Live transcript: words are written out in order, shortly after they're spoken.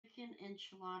chicken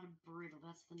enchilada burrito.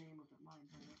 That's the name of it, my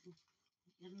bad.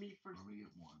 Give me first. Let me get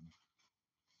one.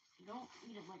 Don't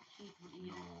eat it like Keith would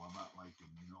eat it. No, I'm not like him.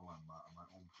 You know, I'm my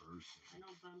own person. I know,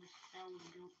 but I'm just telling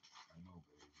you. I know,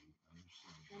 baby. I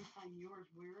understand. I'm trying to find yours.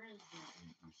 Where is it?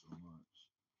 Thank you so much.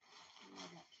 Oh, I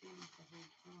got two the whole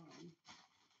time.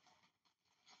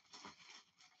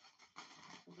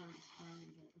 I better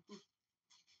find it.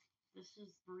 This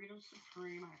is Burrito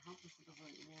Supreme. I hope this is the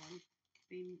right one.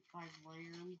 Bean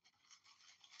 5-layer.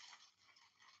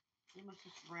 They must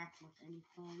just wrap with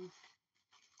anything.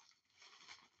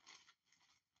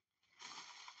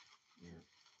 Here.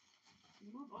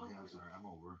 Move over. Okay, I'm sorry. I'm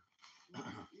over.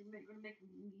 You're going to make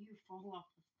you fall off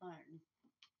the thing.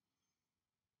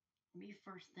 Me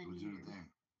first, then Who's you. doing the thing?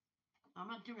 I'm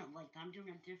not doing it like that. I'm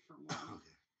doing a different one.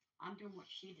 Okay. I'm doing what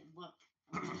she did. Look,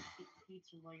 I'm going to eat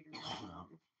pizza later.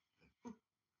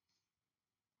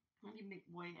 I need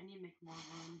to make more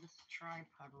room. This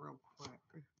tripod real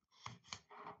quick.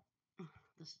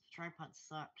 This tripod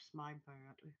sucks. My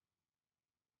bad.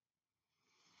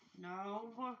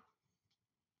 No.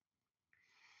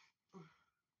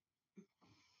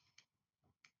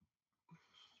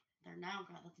 There now,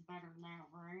 God, that's better now,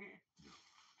 right? Yeah.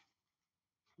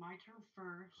 My turn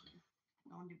first.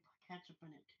 I want to do ketchup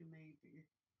in it too, maybe.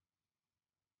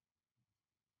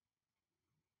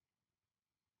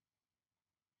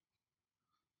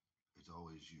 It's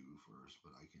always you first,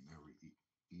 but I can never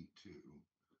eat two.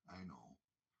 I know.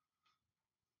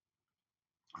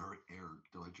 Her and Eric,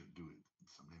 they like to do it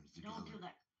sometimes together. Don't do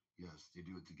that. Yes, they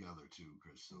do it together too,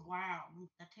 Krystal. Wow,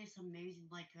 that tastes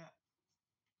amazing. Like a,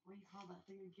 what do you call that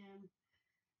thing again?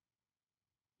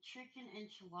 Chicken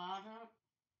enchilada,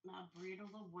 not burrito.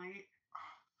 The white.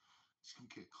 It's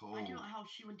gonna get cold. I do it how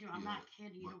she would do it. I'm Yeah, not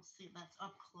kidding. You don't see it. That's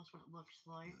up close what it looks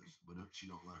like. Yes, but if she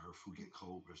don't let her food get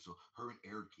cold, Krystal. Her and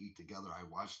Eric eat together. I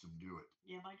watched them do it.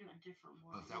 Yeah, but I do it a different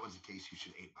way. But if that was the case, you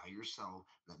should eat by yourself.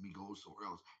 Let me go somewhere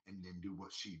else, and then do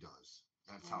what she does.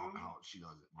 That's how she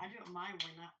does it. I do it my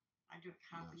way, not I do it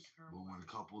copy her. But when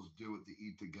couples do it, they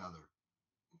eat together.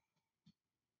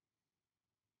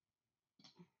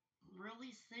 Really,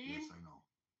 see? Yes, I know.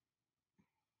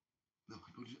 No,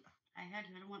 I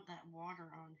don't want that water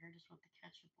on here. I just want the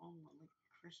ketchup only, like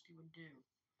Christy would do.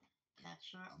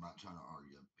 Ketchup. I'm not trying to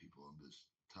argue people. I'm just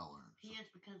telling her. He is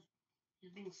because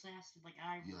he's being sassy like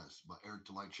I was. Yes, but Eric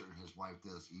Delightshire and his wife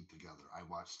does eat together. I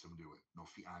watched him do it. No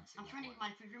fiance. I'm trying to eat my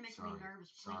food. You're making me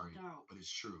nervous. Please don't. But it's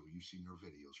true. You've seen her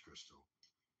videos, Krystal.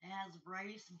 It has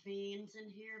rice, beans in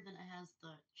here. Then it has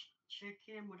the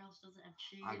chicken. What else does it have?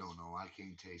 Cheese. I don't know. I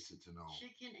can't taste it to know.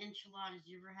 Chicken enchiladas.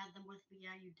 You ever had them with me?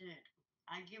 Yeah, you did.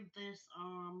 I give this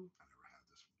I never had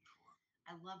this one before.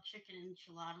 I love chicken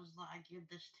enchiladas. I give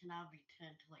this 10 out of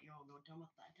 10 to let you all know. Done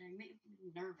with that. Dang, made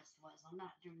me nervous, Les. I'm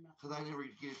not doing nothing. Because I never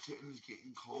get it. It's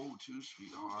getting cold too,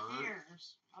 sweetheart. Who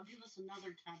cares? I'll do this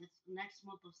another time. It's next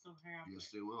month. They'll still have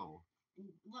Yes, they will. And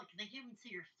look, they can't even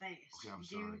see your face. Okay, I'm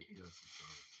sorry. Yes, I'm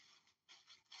sorry.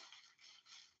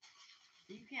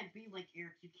 You can't be like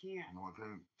Eric. You can't. No, I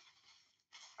can't.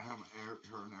 I have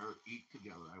her and Eric eat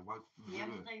together. I watch them do yeah,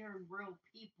 it. but they are real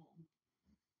people.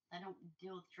 They don't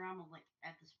deal with drama like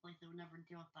at this place. They would never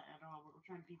deal with that at all. We're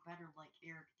trying to be better like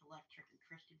Eric the Electric and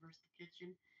Christy versus the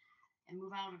Kitchen and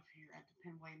move out of here at the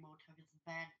Penway Motel. It's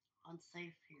bad,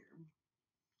 unsafe here.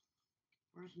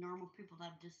 Whereas normal people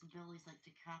that have disabilities like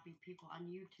to copy people on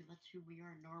YouTube. That's who we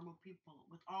are, normal people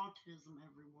with autism,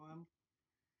 everyone.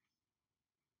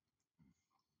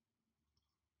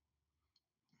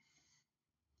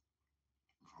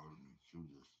 Pardon me, chew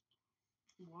this.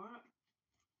 What?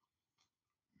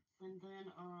 And then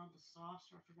the sauce,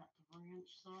 I forgot the ranch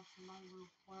sauce in my real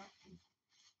quick.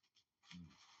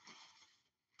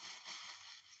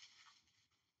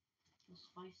 The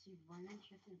spicy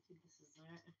ranch, I think this is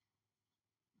it.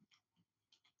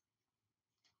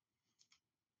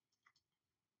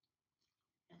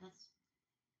 Yeah, that's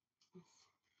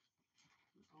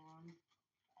on.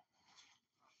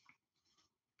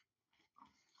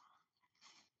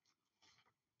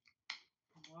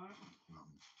 What?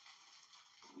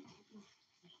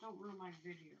 Just don't ruin my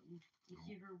video. You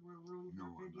see her ruin her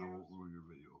video? I won't ruin your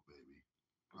video, baby.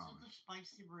 This is the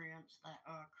spicy ranch that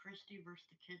Christy versus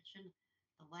the Kitchen,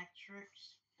 the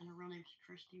Electrics, and her real name's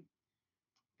Christy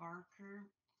Barker.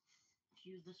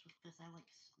 Use this with this. I like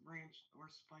ranch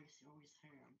or spicy. Always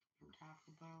have from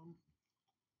Taco Bell.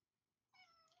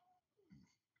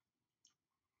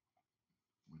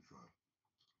 Let me try.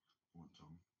 Want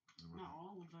some? Not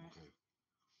all of it. Okay.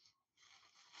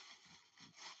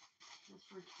 This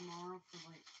for tomorrow for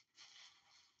like.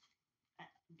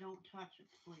 Don't touch it,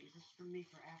 please. This is for me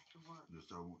for after work.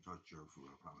 Just I won't touch your food,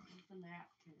 I promise. Use the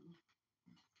napkin.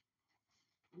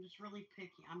 I'm just really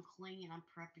picky. I'm clean. I'm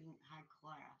prepping high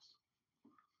class.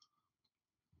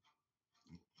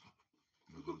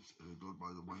 It goes by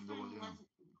the window again.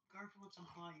 Garfield wants a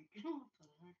bite. What the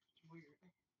heck? It's weird.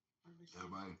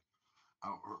 Everybody, I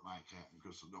don't hurt my cat and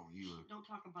Krystal don't either. Don't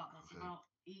talk about this. Okay. About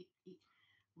eat.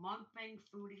 Mukbang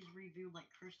foodies review like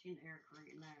Christy and Eric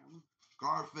right now.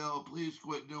 Garfield, please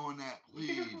quit doing that,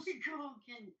 please. Here we go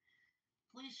again.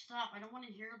 Please stop. I don't want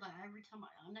to hear that every time.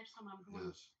 Next time I'm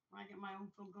going, when I get my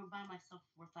own food, I'm going by myself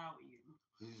without you.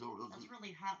 Please don't. That's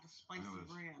really hot, the spicy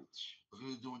ranch. Look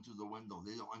at it doing to the window.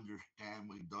 They don't understand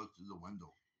what he does to the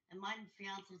window. And my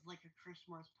fiance is like a Chris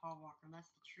Morris Paul Walker, and that's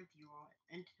the truth, you all.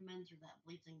 Intimens are that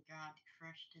believes in God,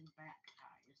 crushed and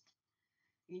baptized.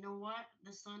 You know what?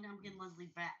 This Sunday I'm getting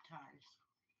Leslie baptized.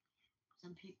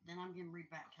 Some people, then I'm getting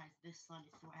rebaptized this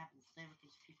Sunday. See what happens. Stay with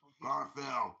these people here.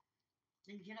 Garfield.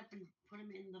 Then get up and put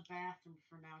him in the bathroom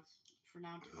for now.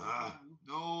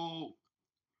 No.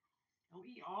 Don't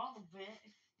eat all of it.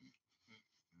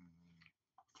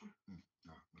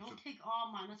 Don't take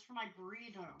all mine. That's for my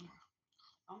burrito.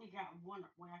 I only got one.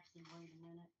 Well, actually, wait a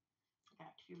minute. I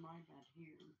got two my bed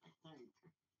here, I think.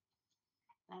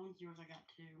 That one's yours. I got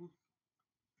two.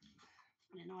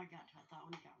 I didn't know I got two. I thought I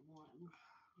only got one.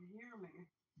 You hear me?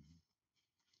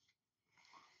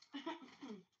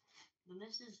 Then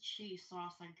this is cheese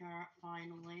sauce I got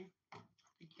finally.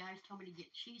 The guys told me to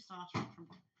get cheese sauce from.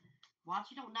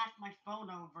 Watch you don't knock my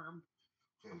phone over.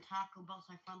 From Taco Bell,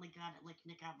 so I finally got it like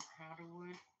Nick Avocado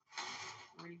would.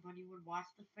 Or anybody would. Watch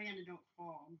the fan and don't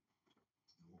fall. It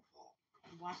won't fall.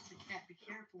 And watch the cat. Be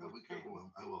careful with that.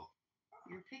 I will.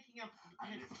 You're picking up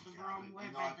the wrong way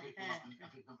by the head. I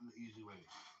picked up in the easy way.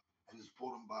 I just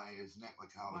pulled him by his neck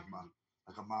like how like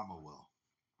a mama will.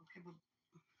 Okay, but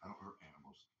I don't hurt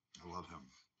animals. I love him.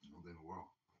 No day in the world.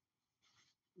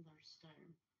 They're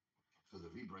staying. Because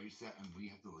if we brace that and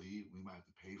we have to leave, we might have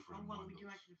to pay for him. Well, we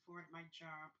do actually afford my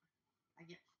job. I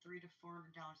get $300 to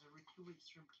 $400 every 2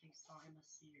 weeks from Krystal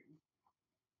MSU.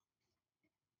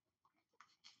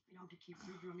 You don't have to keep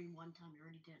reviewing me one time. You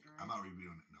already did, right? I'm not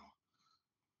reviewing it, no.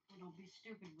 Well, don't be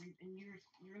stupid. And you're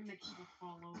gonna make stuff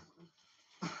fall over.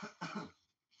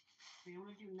 What you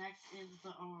want to do next is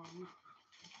the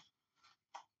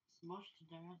smushed to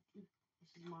death.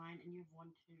 This is mine, and you have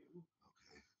one too.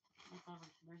 Okay. That's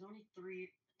everything. There's only three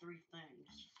things.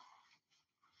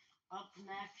 Up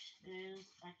next is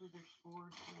actually there's 4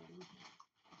 things.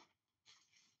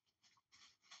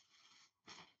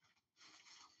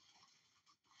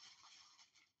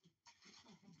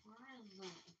 Where is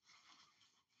it?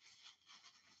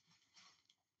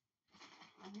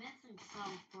 I'm missing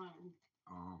something.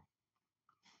 Oh.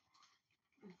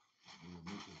 You're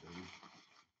missing, baby.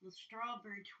 The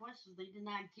strawberry twisters they did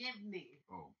not give me.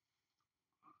 Oh.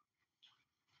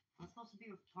 That's supposed to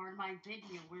be part of my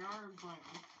video. Where are they?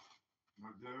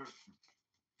 Not there.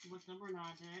 What's number 9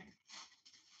 there?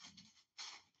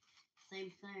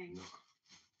 Same thing. Yep.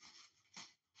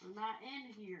 They're not in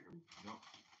here. Yep.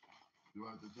 You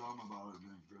have to tell them about it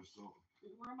then, Krystal.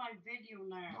 Where my video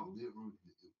now? No,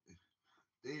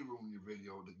 they ruined your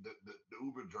video. The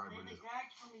Uber driver. The guy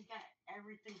told me he got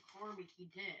everything for me. He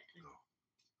did. No.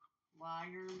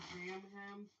 Liar, damn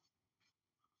him.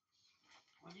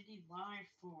 What did he lie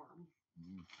for?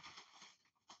 Mm-hmm.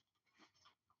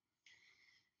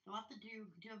 So I'll have to do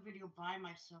a video by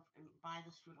myself and buy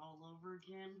this food all over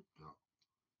again. Yeah.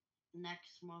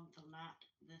 Next month or not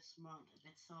this month. If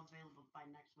it's still available by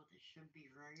next month, it should be,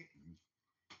 right? Mm-hmm.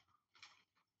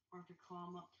 Or to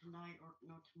call him up tonight or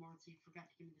no tomorrow and see if he forgot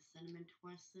to give me the cinnamon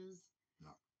twists.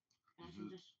 Yeah. And I can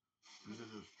just. This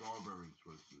is a strawberry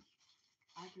twists.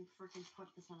 I can freaking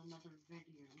put this on another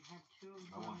video. I have 2 of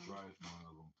them. I want to try one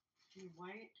of them. Do you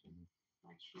wait? Mm-hmm.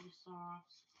 My cheese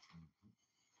sauce. Mm-hmm.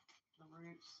 The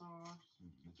ranch sauce.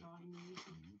 Mm-hmm. That's all I need.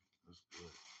 Mm-hmm. That's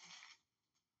good.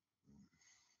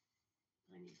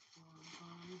 I need 4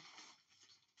 buns.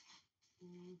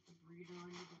 The burrito, I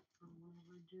need it for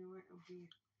whenever I do it. It'll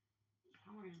be.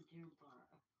 How am I gonna do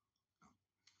butter?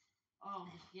 Oh,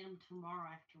 just get them tomorrow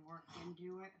after work and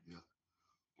do it. Yeah.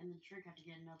 And the drink, I have to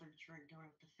get another drink. Don't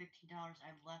have the $15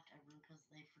 I've left everyone because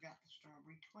they forgot the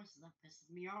strawberry twists. That pisses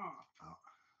me off. Oh.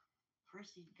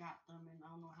 Chrissy got them, and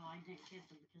I don't know how I didn't get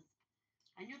them because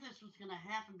I knew this was gonna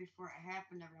happen before it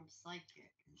happened. I'm psychic.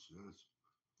 Yes, yes.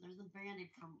 There's a Band-Aid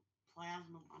from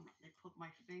Plasma. They put my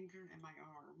finger and my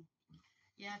arm.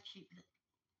 Yeah, cheap.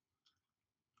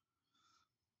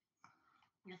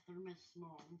 Yes, they're Miss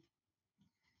Small.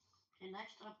 Okay,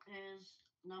 next up is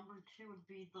number 2 would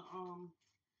be the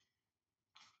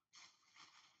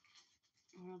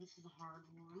Oh, this is a hard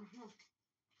one.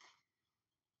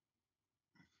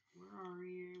 Where are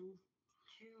you?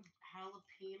 two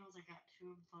jalapenos. I got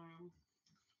two of them. I'm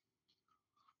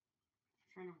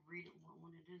trying to read it what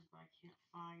one it is, but I can't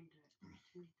find it. There's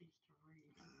too many things to read.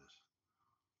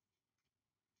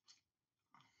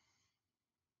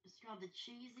 It's called the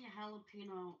cheesy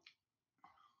jalapeno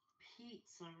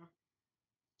pizza.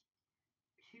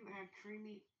 2 add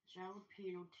creamy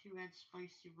jalapeno, 2 add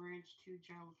spicy ranch, 2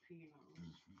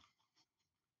 jalapenos.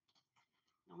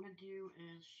 What I'm gonna do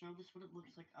is show this what it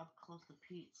looks like up close. The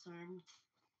pizza.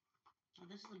 Now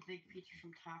this is a big pizza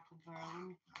from Taco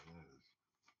Bell. It is.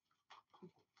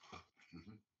 Excuse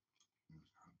me.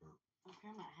 Okay,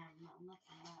 I'm not having that.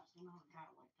 Nothing that. So I know I got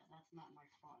it like that. That's not my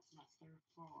fault. It's not their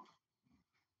fault.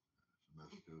 It's a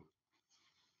mess too.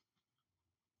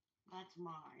 That's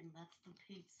mine. That's the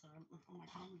pizza. Oh my,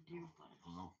 how did we do that?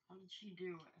 No. How did she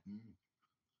do it?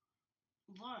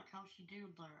 Look how she do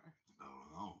that. I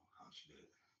don't know how she did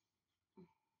it.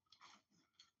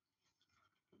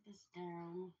 Put this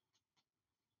down.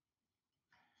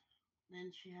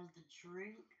 Then she has the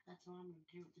drink. That's what I'm gonna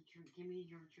do with the drink. Give me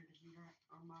your drink because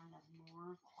or mine has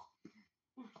more.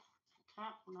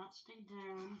 Top will not stay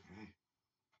down. Okay.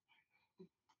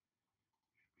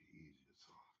 Should be easy to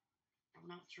solve. I'm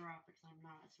not drop it because I'm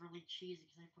not. It's really cheesy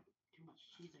because I put too much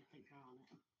cheese, I think, on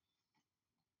it.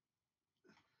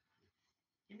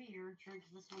 Give me your drink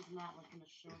because this one's not like gonna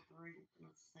show through in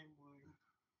the same way.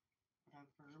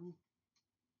 Whatever.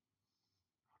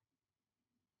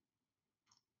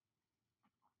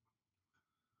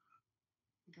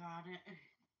 Got it.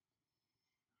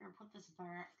 Here, put this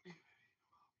back.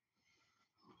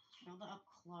 Show that up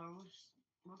close.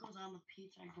 What goes on the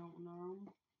pizza? I don't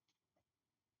know.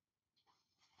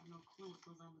 I have no clue what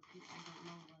goes on the pizza. I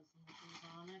don't know what goes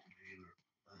on it.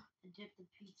 I dip the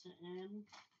pizza in.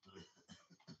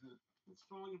 It's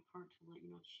falling apart to let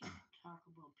you know it's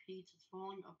Taco Bell pizza. It's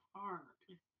falling apart.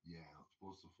 Yeah, it's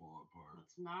supposed to fall apart.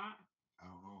 It's not? I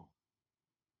don't know.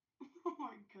 Oh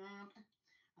my god.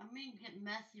 I mean, get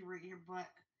messy right here, but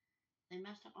they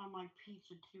messed up on my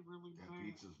pizza too really bad.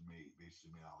 Yeah, pizza's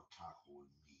basically made out of taco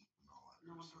and meat and all that.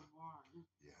 No wonder why.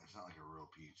 Yeah, it's not like a real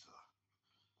pizza.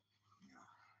 Yeah.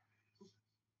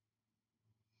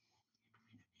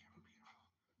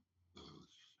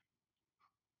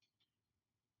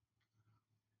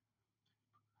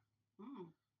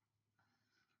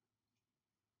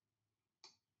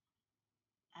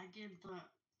 I give the,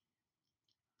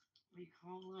 what do you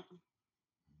call it?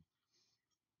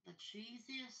 The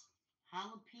cheesiest,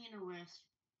 jalapeno-est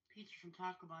pizza from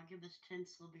Taco Bell. I give this 10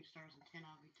 Slipping Stars and 10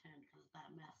 out of 10 because it's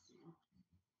that messy.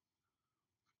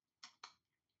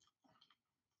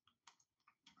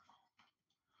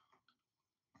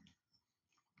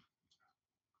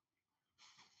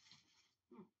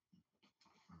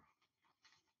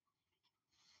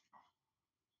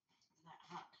 It's that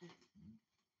hot too.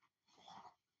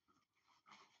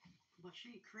 But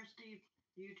Christy,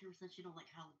 the YouTuber, said she don't like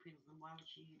jalapenos, then why would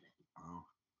she eat it? Oh.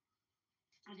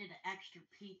 I did an extra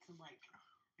pizza, like,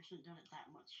 I shouldn't have done it that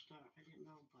much stuff. I didn't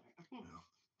know, but. Yeah.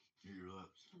 Eat your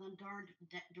lips. And then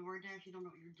DoorDash, you don't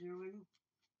know what you're doing.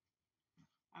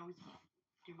 I always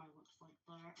do my lips like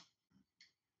that.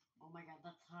 Oh my god,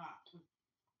 that's hot.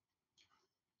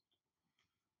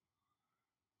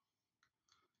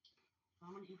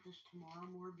 I'm gonna eat this tomorrow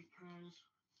more because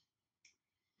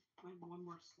I have one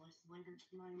more slice later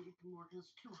tonight and eat more because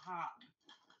it's too hot.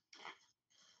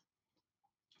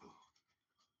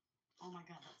 Oh my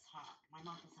god, that's hot. My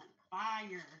mouth is on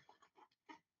fire.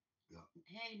 Yeah.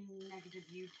 Hey, negative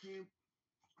YouTube.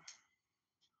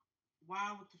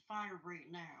 Wow, with the fire right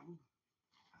now.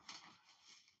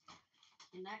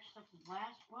 The next up,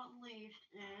 last but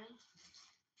least, is.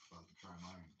 About to try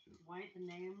mine too. Wait, the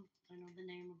name. I know the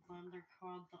name of them. They're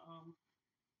called the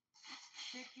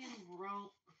chicken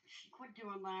roll. Quit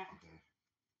doing that. Okay.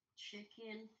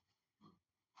 Chicken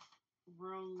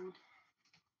rolled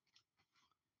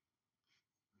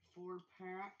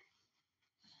 4-pack.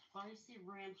 Spicy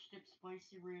ranch dip,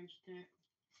 spicy ranch dip.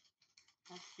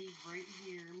 Let's see right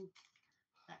here.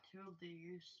 Got 2 of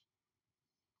these.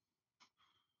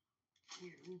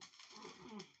 Here.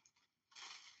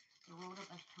 They're rolled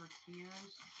up as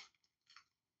tortillas.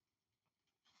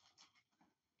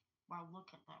 Wow, look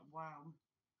at that. Wow.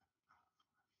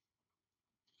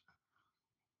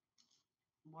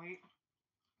 White.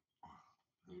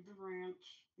 Need the ranch.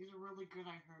 These are really good.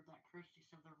 I heard that. Christy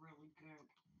said they're really good.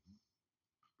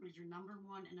 These are #1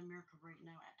 in America right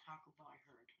now at Taco Bell, I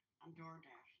heard. On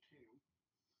DoorDash, too.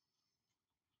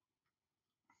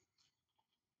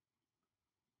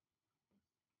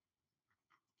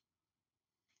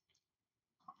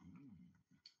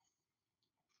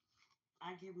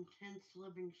 I give them 10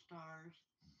 Slipping Stars.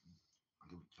 I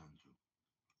give it 10 too.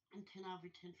 a 10 out of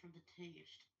 10 for the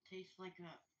taste. Tastes like a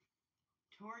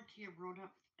tortilla rolled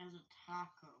up as a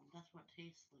taco. That's what it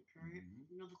tastes like, right?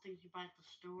 Mm-hmm. You know the things you buy at the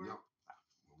store? Yep.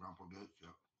 Grandpa gets,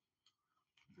 yep.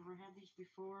 You ever had these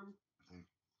before? I think.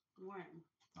 When?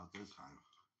 Not this time.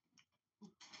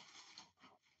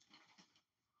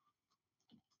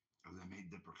 Because they made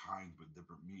different kinds with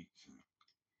different meats.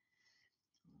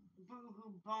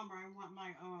 Boo-hoo bummer. I want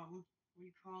my, what do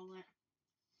you call it?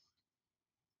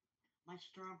 My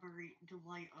strawberry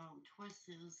delight, twists.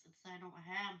 It's I don't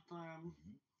have them.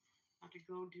 Mm-hmm. I have to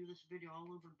go do this video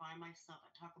all over by myself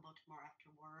at Taco Bell tomorrow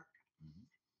after work. Mm-hmm.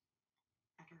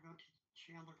 After I go to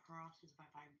Chandler Crossings by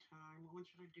 5 time. What one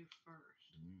should I do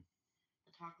first? Mm-hmm.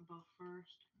 The Taco Bell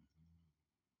first?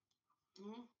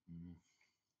 Mm? Mm-hmm.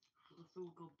 The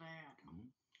food will go bad. Mm-hmm.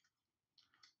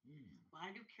 Mm-hmm. Well, I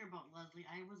do care about Leslie.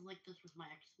 I was like this with my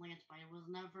ex Lance, but I was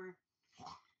never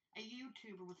a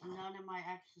YouTuber with none of my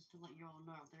exes to let you all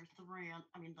know. There's the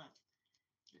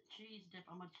the cheese dip.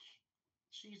 I'm a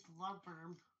cheese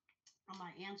lover. On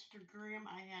my Instagram,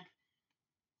 I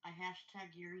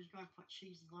hashtag years ago. I put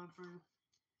cheese lover,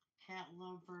 cat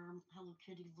lover, Hello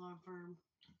Kitty lover.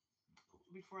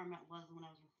 Before I met Leslie when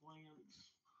I was with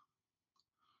Lance.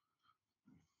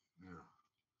 Yeah.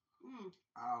 Mm,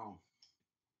 Ow.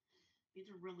 these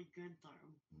are really good though.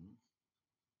 Mm-hmm.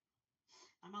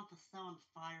 I'm out to sell on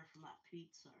fire from that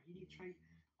pizza. You need to try.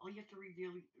 Oh, you have to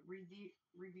review your.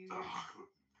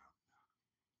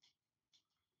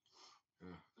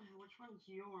 Yeah. Which one's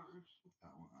yours?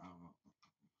 That one. I don't know.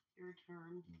 Your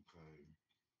turn. Okay.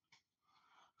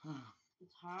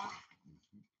 It's hot.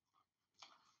 Mm-hmm.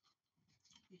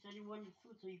 You said you wanted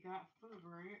food, so you got food,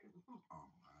 right? Oh,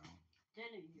 wow.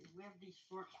 Didn't you? We have these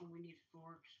forks when we need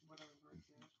forks, whatever it is.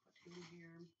 Put two in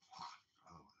here.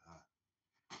 Oh, that.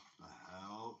 The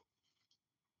hell?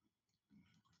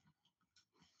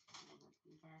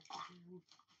 Back again.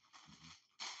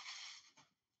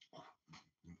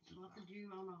 So what to do?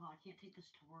 I don't know how. I can't take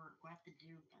this to work. What have to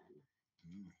do then?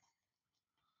 Mm.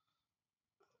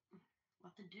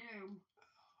 What to do?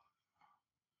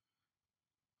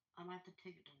 I might have to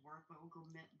take it to work, but we'll go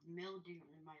mildew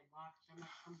in my box. I'm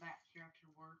gonna come back here after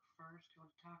work first, go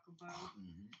to Taco Bell.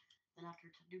 Mm-hmm. Then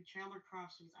after to do Chandler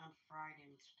Crossings on Friday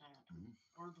instead, Mm-hmm.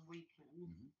 or the weekend.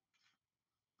 Mm-hmm.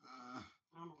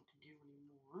 I don't know what to do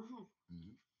anymore.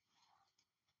 Mm-hmm.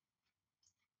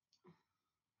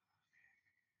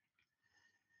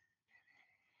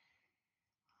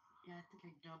 Yeah, I think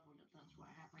I doubled it. That's what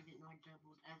happened. I didn't know I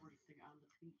doubled everything on the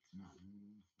pizza.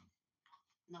 Mm-hmm.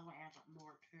 Now I add up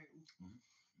more too. Mm-hmm.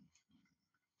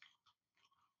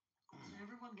 So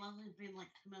everyone Leslie's being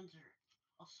like Timmons,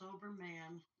 a sober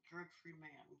man, drug-free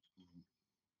man.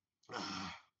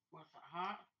 Was it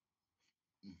hot?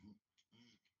 Mm-hmm.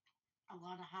 A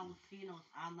lot of jalapenos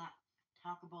on that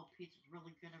Taco Bell pizza is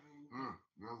really good. Everyone.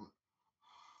 Love it.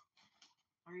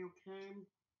 Are you okay?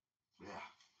 Yeah.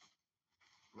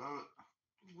 Love it.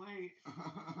 Wait.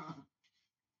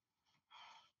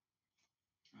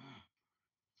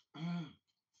 Mm.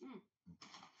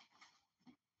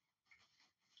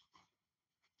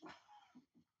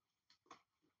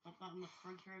 Put that in the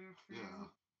refrigerator for Yeah.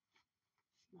 you.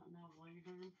 Not now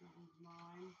later. That one's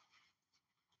mine.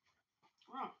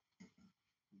 Oh.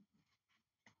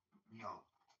 No.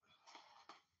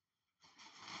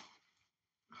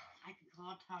 I can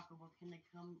call Taco Bell. Can they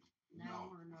come now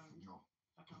or no? No.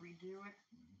 Have to redo it?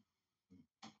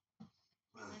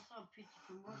 I saw a pizza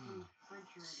from work in the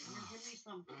refrigerator. Here, give me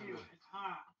some too. It's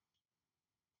hot.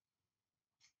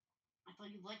 I thought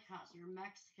you liked hot, so you're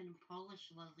Mexican and Polish,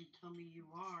 Leslie told me you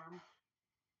are.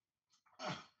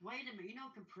 Wait a minute, you know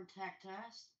who can protect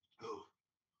us? Who?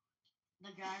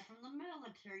 The guy from the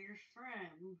military, your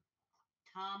friend.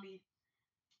 Tommy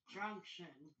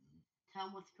Junction. Tell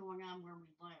him what's going on where we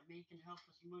live. He can help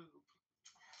us move.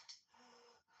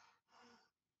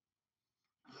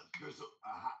 There's a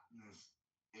hotness.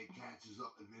 It catches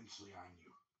up eventually on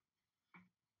you.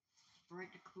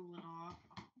 Sprite to cool it off.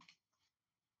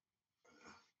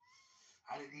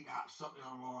 I didn't eat hot stuff in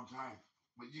a long time,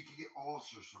 but you can get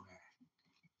ulcers from that.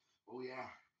 Oh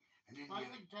yeah, and then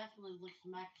Leslie definitely looks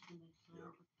Mexican.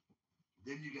 Yep.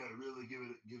 Then you gotta really give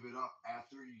it up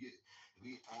after you get. If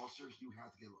you eat ulcers, you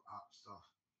have to get hot stuff.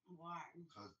 Why?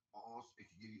 Because it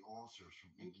can give you ulcers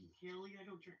from It eating. can kill you. I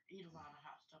don't eat a lot of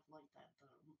hot stuff like that though.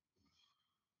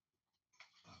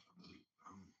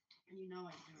 And you know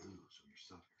I do. Ooh, so you're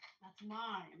suffering. That's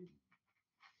mine.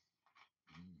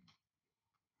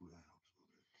 Ooh, that helps a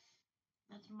little bit.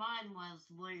 That's mine,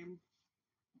 Leslie.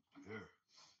 Here.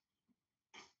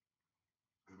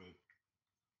 Hey, babe.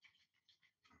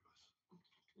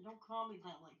 Don't call me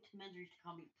that. Like Timmons used to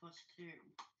call me Puss too.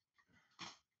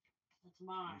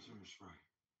 mine. What's in your spray?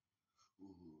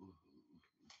 Ooh.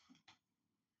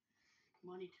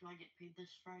 Money too. I get paid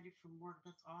this Friday from work.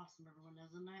 That's awesome, everyone,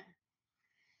 isn't it?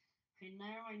 Okay,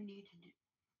 now I need to do.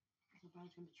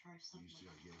 Somebody's gonna try something. You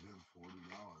should give him $40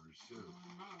 too.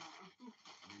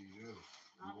 There you go.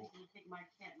 Not gonna take my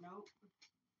cat. Nope.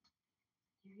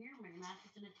 You hear me? Not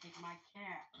gonna take my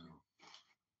cat. Oh.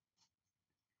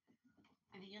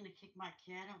 And he's gonna kick my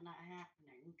cat out. Not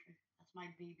happening. That's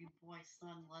my baby boy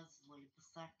son, Leslie the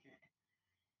second.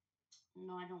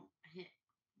 No, I don't hit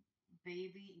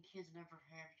baby and kids never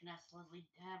have. You can ask Leslie,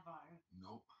 have I?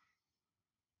 Nope.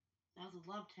 That was a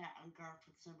love tap on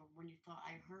Garfield symbol when you thought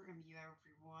I hurt him, you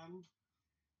everyone.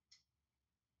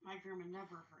 My grandma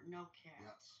never hurt no cats.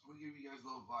 Yeah. We'll give you guys a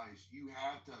little advice. You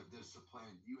have to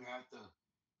discipline. You have to,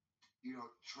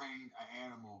 train an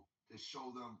animal to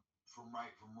show them from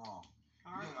right from wrong.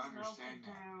 You gotta understand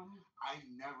that. I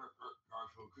never hurt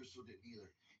Garfield. Krystal didn't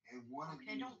either. And one of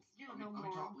you. Don't do it no more.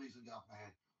 Let me talk, please, and get off my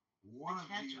head. One of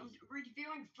you. I'm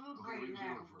reviewing food right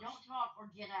now. Don't talk or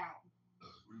get out.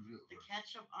 Review it the first.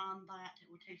 ketchup on that,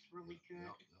 it would taste really good.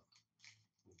 Yep.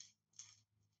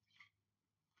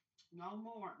 No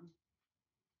more.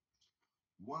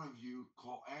 One of you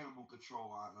call animal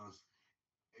control on us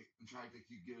and try to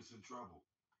get us in trouble,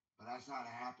 but that's not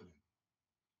happening.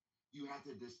 You have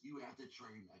to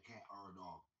train a cat or a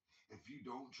dog. If you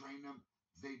don't train them,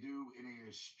 they do, and they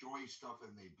destroy stuff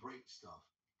and they break stuff.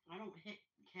 I don't hit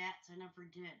cats. I never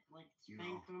did. Like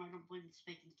spank them. I don't believe in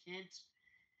spanking kids.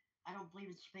 I don't believe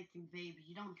in spanking babies.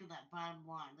 You don't do that. Bottom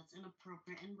line, that's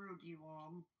inappropriate and rude. You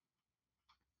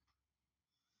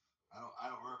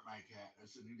I don't hurt my cat.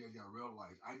 That's what you guys gotta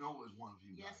realize. I know it was one of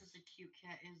you guys. Yes, it's a cute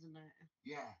cat, isn't it?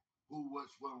 Yeah. Who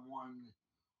was it?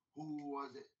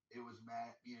 It was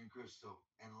mad at me and Krystal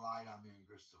and lied on me and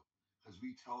Krystal. Because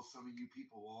we tell some of you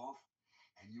people off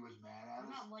and you was mad at us.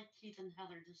 We're not like Keith and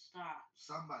Heather, just stop.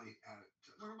 Somebody had to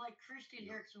we're like Christy and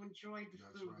Eric, so enjoy the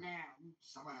food now.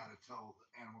 Somebody had to tell the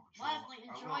animal control. Leslie,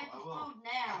 enjoy the food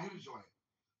now. I did enjoy it.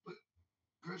 But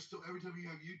Krystal, every time you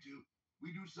have YouTube,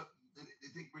 we do something. They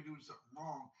think we're doing something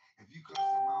wrong. If you cuss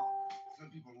them out, some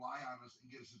people lie on us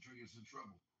and get us in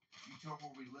trouble. You tell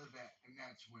them where we live at, and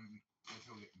that's how we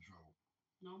get in trouble.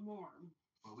 No more.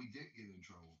 But we did get in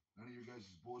trouble. None of your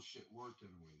guys' bullshit worked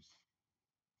anyways.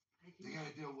 They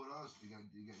gotta deal with us. They gotta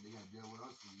deal with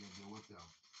us, and you gotta deal with them.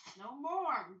 No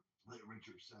more. Like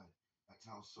Richard said, that's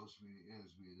how social media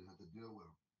is. We have to deal with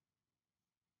them.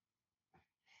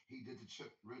 He did the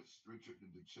chip. Richard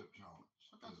did the chip challenge.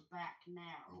 Put those back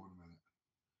now. Oh, wait a minute.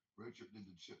 Richard did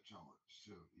the chip challenge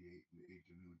too. He ate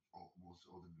most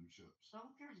all the new chips. So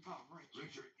who cares about Richard?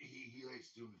 Richard, he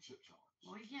likes doing the chip challenge.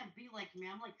 Well, he can't be like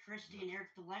me. I'm like Christy and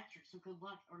Eric the Electric. So good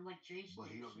luck, or like Jason. But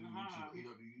he don't do YouTube. He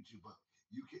don't do YouTube. But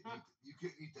you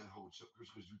couldn't eat that whole chip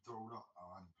because you throw it up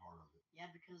on part of it. Yeah,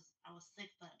 because I was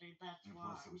sick that day. That's and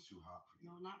why. Plus, it was too hot for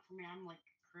you. No, not for me. I'm like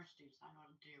Christy's. I know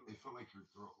how to do it. It felt like your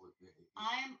throat was.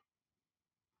 I'm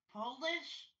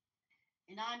Polish,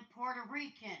 and I'm Puerto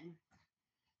Rican.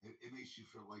 It makes you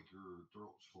feel like your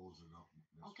throat's closing up.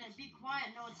 Okay, be quiet.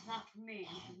 No, it's not for me.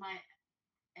 Because my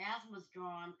asthma's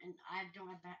gone, and I don't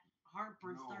have that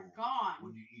heartburns. No, they're gone.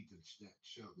 When you eat that shit.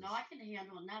 No, I can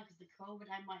handle it now because the COVID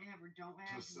I might have or don't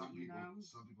have. Some people.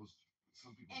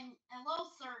 And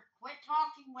hello, sir. Quit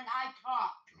talking when I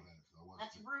talk. Go ahead.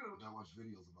 That's rude. I watch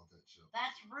videos about that shit.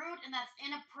 That's rude and that's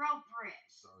inappropriate.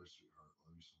 Sorry, sweetheart.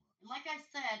 Love you so much. And like I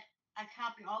said, I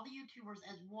copy all the YouTubers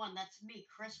as one. That's me,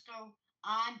 Krystal.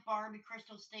 I'm Barbie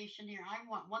Krystalstation here. I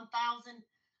want 1,000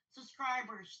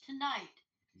 subscribers tonight.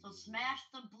 So smash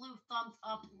the blue thumbs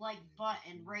up like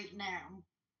button right now.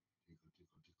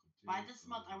 By this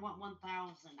month, I want 1,000.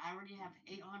 I already have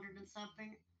 800 and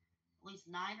something. At least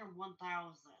 9 or 1,000.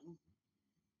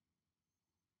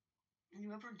 And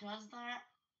whoever does that,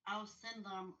 I'll send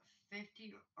them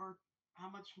 50 or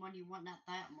how much money you want, not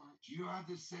that much. You don't have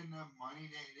to send them money.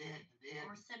 They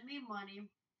or send me money.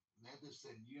 They have to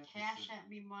send you. Cash at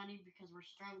me money because we're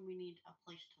struggling. We need a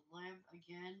place to live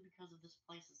again because of this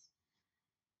place is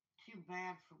too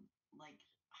bad for like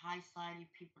high society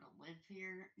people to live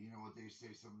here. You know what they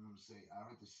say? Some of them say, I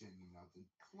don't have to send you nothing.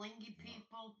 Clingy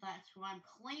people, that's who I'm.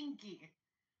 Clingy,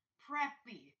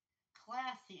 preppy,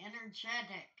 classy,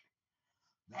 energetic,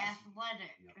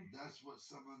 athletic. Yeah, that's what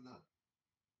some of the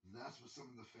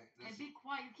fans. Hey, be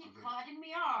quiet. You keep cutting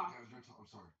me off. Okay, I'm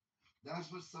sorry.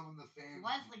 That's what some of the fans.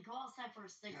 Leslie, go outside for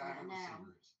a cigarette now.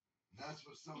 That's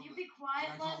what some. Can you be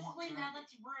quiet, Leslie? Now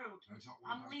that's rude.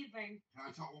 I'm leaving. Can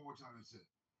I talk one more time? That's it.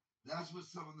 That's what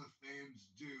some of the fans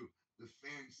do. The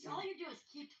fans. All you do is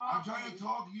keep talking. I'm trying to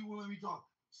talk. You won't let me talk.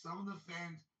 Some of the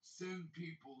fans send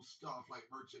people stuff like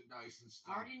merchandise and I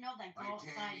stuff. already know that. Go Like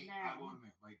outside Tanny, I now. will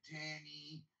admit, like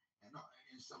Tanny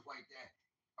and stuff like that.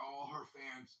 All her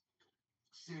fans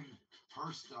send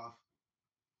her stuff,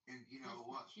 and you know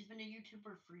what? She's been a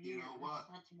YouTuber for You years. know what?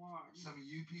 That's why. Some of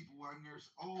you people on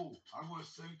yours, oh, I want to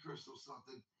send Krystal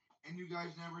something, and you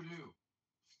guys never do.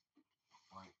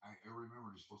 Like I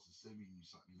remember they're supposed to send me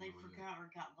something. They forgot or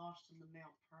got lost in the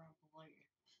mail, probably.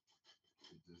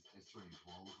 It's already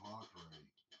 12 o'clock already.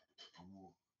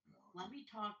 Let me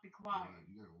talk. Be quiet.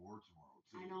 You got to work tomorrow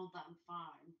too. I know that I'm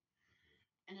fine.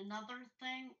 And another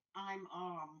thing, I'm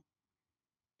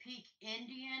peak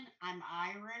Indian. I'm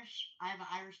Irish. I have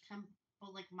an Irish temple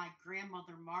like my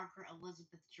grandmother, Margaret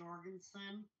Elizabeth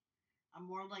Jorgensen. I'm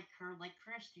more like her, like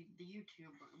Christy, the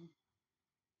YouTuber.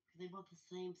 They both the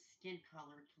same skin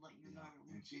color, to let you know.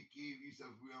 And Cheeky, if you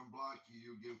said if we unblock you,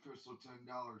 you'll give Krystal $10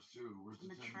 too. Where's in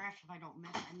the the 10? trash if I don't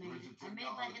miss it. I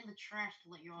made that in the trash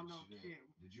to let you all know too.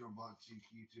 Did you unblock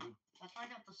Cheeky too? That's why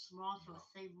I got the small, so it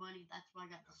saved money. That's why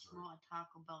I got the small at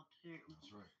Taco Bell too.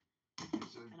 That's right. Did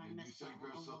you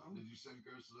send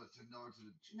Krystal that $10 to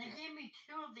the? And they gave me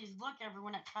 2 of these. Look,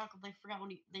 everyone at Taco, they forgot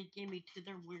when they gave me 2.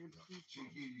 They're weird people.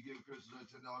 Cheeky, you give Krystal that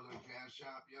 $10 on Cash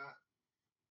App yet?